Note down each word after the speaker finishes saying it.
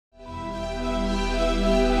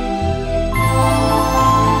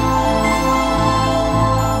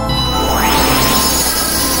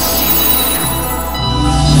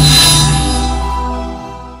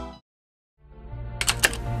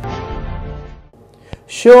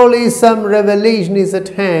Surely some revelation is at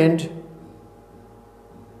hand.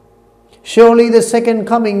 Surely the second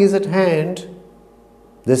coming is at hand.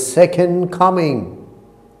 The second coming.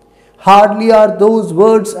 Hardly are those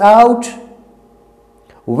words out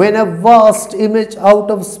when a vast image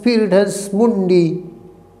out of Spiritus Mundi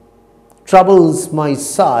troubles my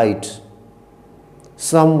sight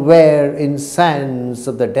somewhere in sands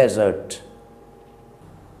of the desert.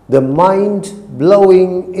 The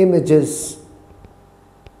mind-blowing images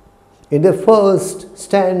in the first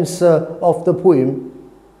stanza of the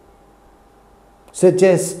poem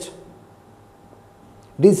suggest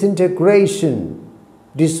disintegration,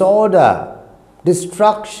 disorder,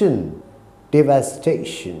 destruction,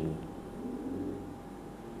 devastation.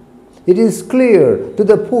 It is clear to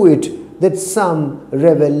the poet that some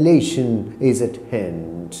revelation is at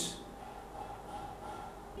hand.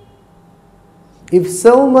 If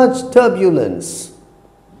so much turbulence,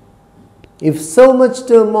 if so much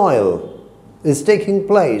turmoil is taking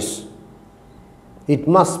place, it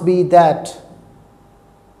must be that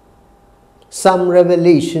some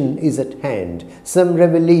revelation is at hand. Some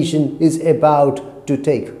revelation is about to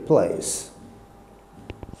take place.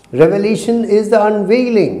 Revelation is the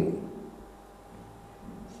unveiling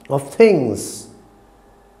of things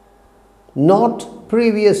not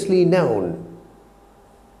previously known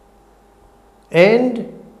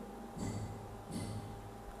and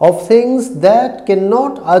of things that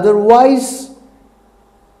cannot otherwise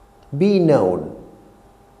be known.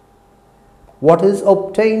 What is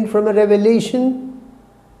obtained from a revelation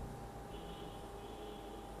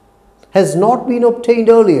has not been obtained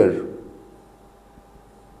earlier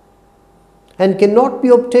and cannot be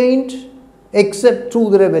obtained except through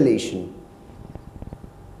the revelation.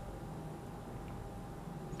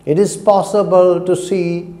 It is possible to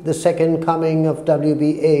see the second coming of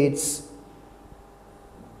W.B.Yeats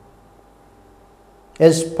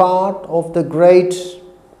as part of the great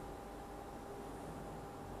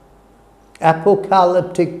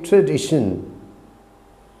apocalyptic tradition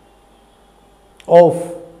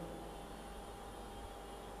of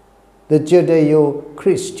the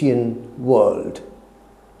Judeo-Christian world.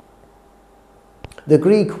 The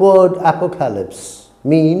Greek word apocalypse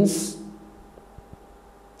means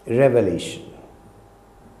revelation.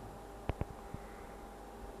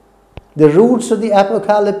 The roots of the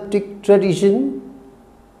apocalyptic tradition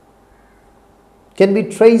can be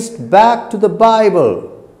traced back to the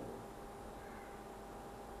Bible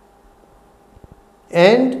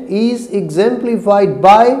and is exemplified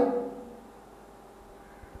by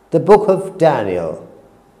the book of Daniel.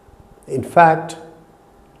 In fact,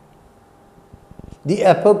 the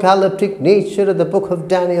apocalyptic nature of the book of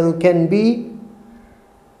Daniel can be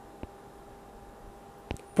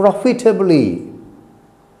profitably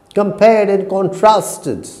compared and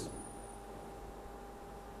contrasted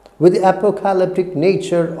with the apocalyptic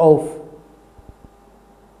nature of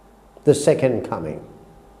the second coming.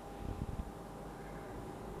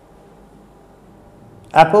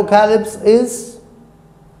 Apocalypse is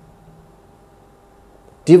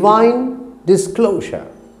divine disclosure,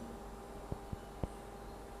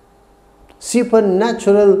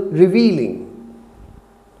 supernatural revealing.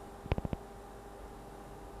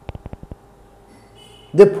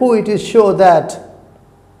 The poet is sure that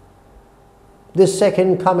the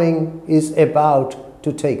second coming is about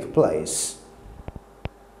to take place.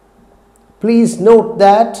 Please note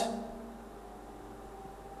that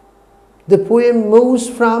the poem moves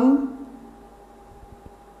from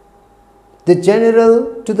the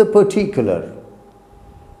general to the particular.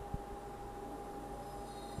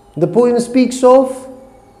 The poem speaks of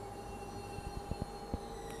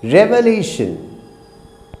revelation.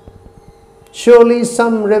 Surely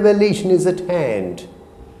some revelation is at hand.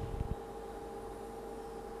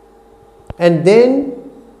 And then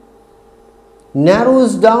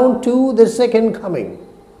narrows down to the second coming.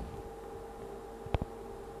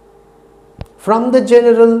 From the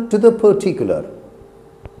general to the particular.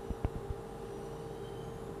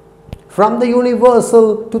 From the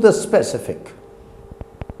universal to the specific.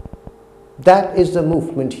 That is the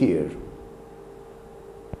movement here.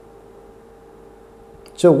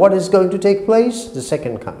 So what is going to take place? The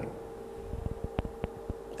second coming.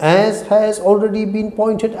 As has already been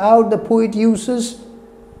pointed out, the poet uses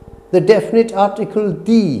the definite article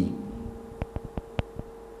the.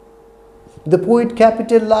 The poet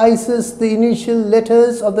capitalizes the initial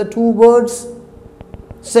letters of the two words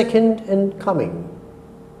second and coming.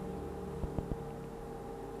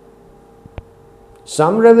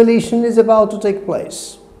 Some revelation is about to take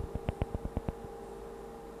place.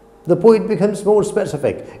 The poet becomes more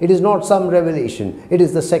specific. It is not some revelation, it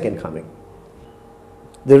is the second coming.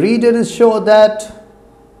 The reader is sure that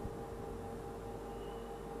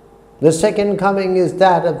The second coming is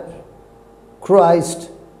that of Christ,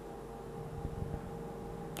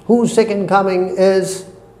 whose second coming is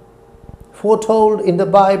foretold in the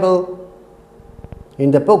Bible, in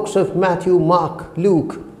the books of Matthew, Mark,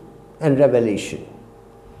 Luke, and Revelation.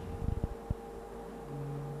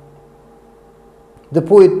 The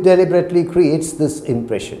poet deliberately creates this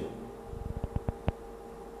impression.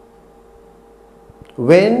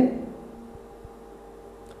 When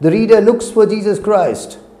the reader looks for Jesus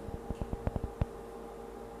Christ,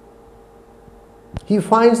 he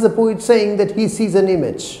finds the poet saying that he sees an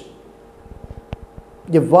image,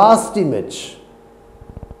 a vast image.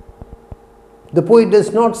 The poet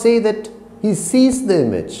does not say that he sees the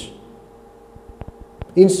image.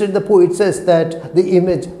 Instead, the poet says that the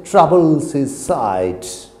image troubles his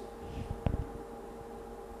sight.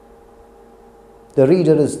 The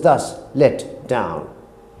reader is thus let down.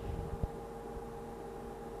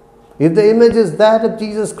 If the image is that of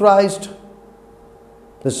Jesus Christ,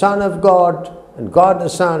 the Son of God, and God the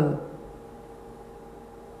Son,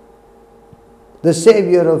 the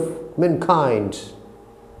Savior of mankind,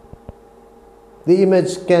 the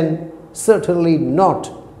image can certainly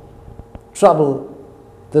not trouble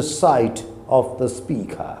the sight of the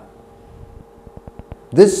speaker.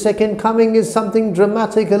 This second coming is something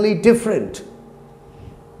dramatically different.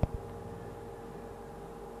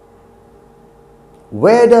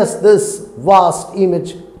 Where does this vast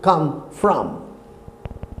image come from?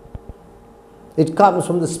 It comes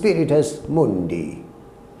from the spiritus mundi,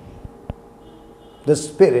 the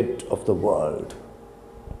spirit of the world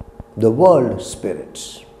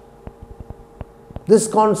spirit. This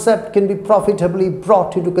concept can be profitably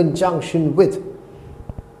brought into conjunction with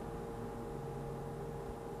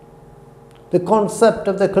the concept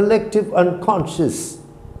of the collective unconscious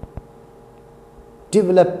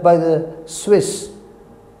developed by the Swiss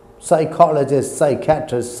psychologist,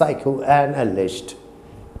 psychiatrist, psychoanalyst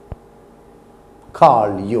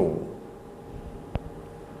Carl Jung.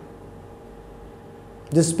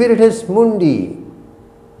 The spiritus mundi,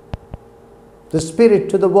 the spirit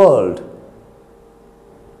to the world,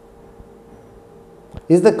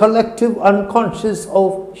 is the collective unconscious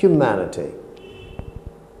of humanity.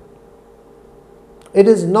 It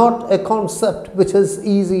is not a concept which is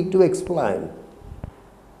easy to explain.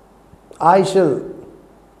 I shall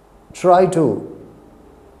try to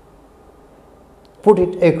put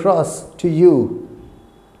it across to you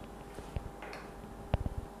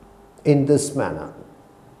in this manner.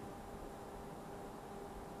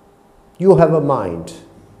 You have a mind.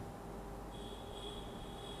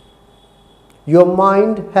 Your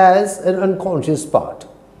mind has an unconscious part.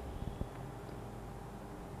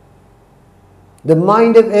 The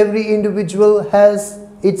mind of every individual has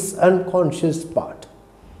its unconscious part.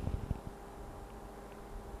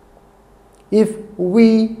 If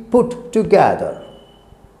we put together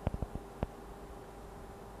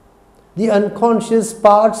the unconscious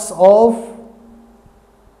parts of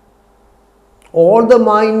all the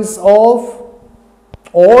minds of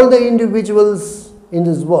all the individuals in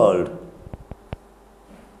this world,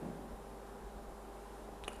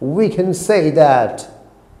 we can say that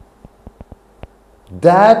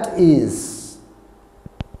that is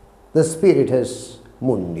the spiritus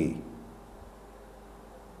mundi.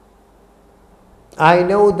 I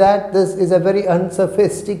know that this is a very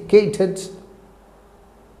unsophisticated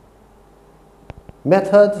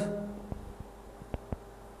method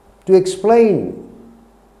to explain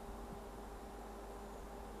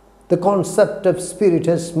the concept of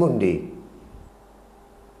spiritus mundi,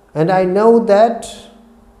 and I know that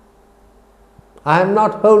I am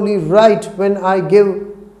not wholly right when I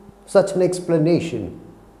give such an explanation,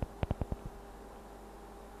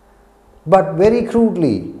 but very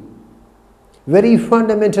crudely, very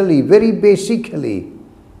fundamentally, very basically,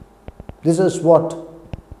 this is what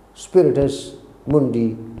spiritus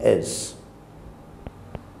mundi is.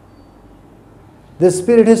 The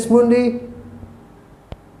spiritus mundi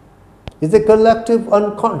is the collective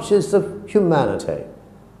unconscious of humanity,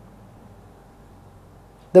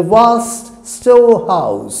 the vast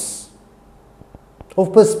storehouse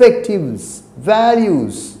of perspectives,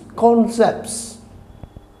 values, concepts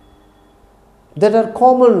that are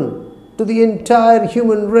common to the entire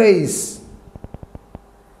human race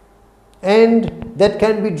and that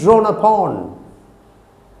can be drawn upon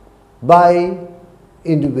by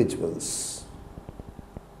individuals.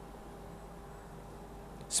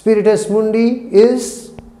 Spiritus mundi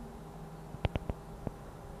is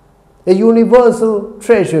a universal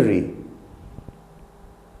treasury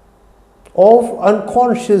of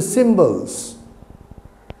unconscious symbols,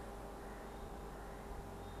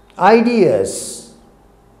 ideas,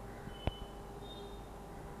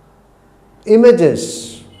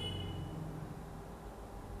 images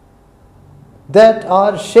that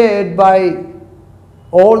are shared by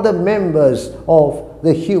all the members of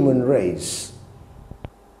the human race.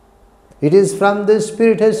 It is from the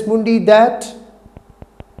Spiritus Mundi that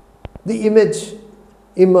the image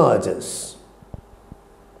emerges.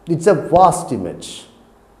 It's a vast image.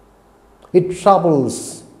 It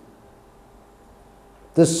troubles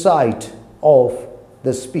the sight of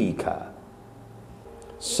the speaker.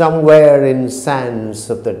 Somewhere in sands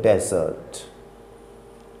of the desert.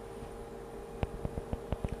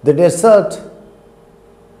 The desert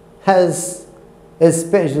has a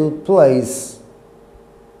special place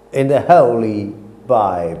in the Holy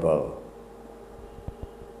Bible.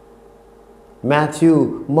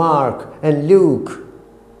 Matthew, Mark, and Luke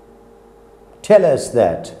tell us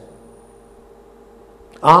that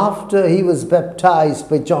after he was baptized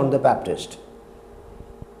by John the Baptist,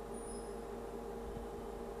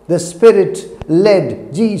 the Spirit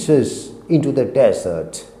led Jesus into the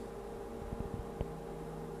desert.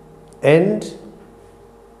 And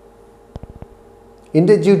in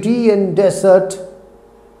the Judean desert,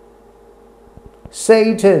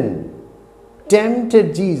 Satan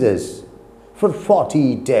tempted Jesus for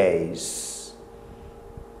 40 days.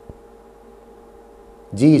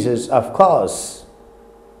 Jesus, of course,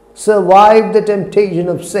 survived the temptation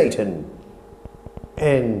of Satan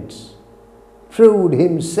and proved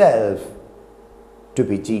himself to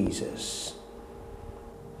be Jesus.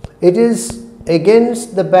 It is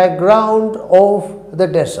against the background of the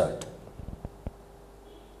desert,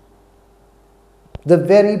 the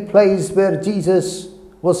very place where Jesus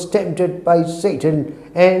was tempted by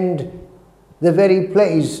Satan and the very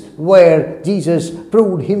place where Jesus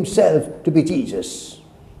proved himself to be Jesus,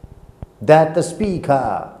 that the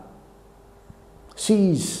speaker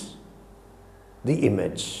sees the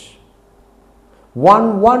image.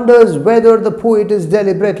 One wonders whether the poet is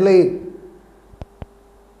deliberately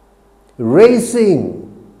raising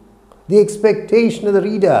the expectation of the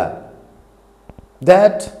reader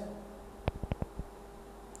that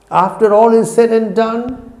after all is said and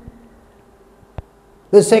done,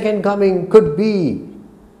 the second coming could be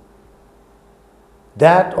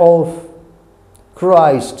that of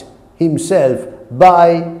Christ himself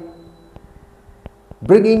by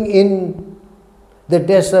bringing in the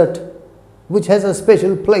desert, which has a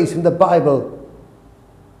special place in the Bible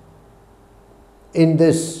in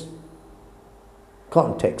this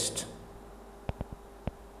context.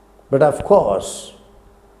 But of course,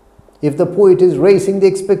 if the poet is raising the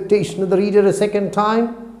expectation of the reader a second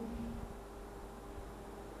time,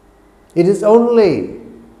 it is only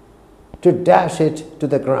to dash it to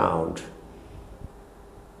the ground.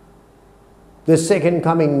 The second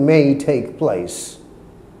coming may take place,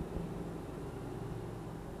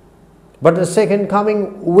 but the second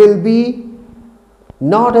coming will be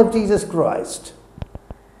not of Jesus Christ,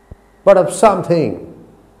 but of something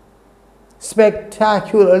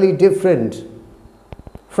spectacularly different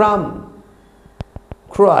from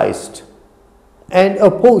Christ and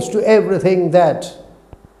opposed to everything that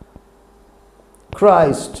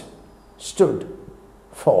Christ stood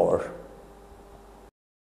for.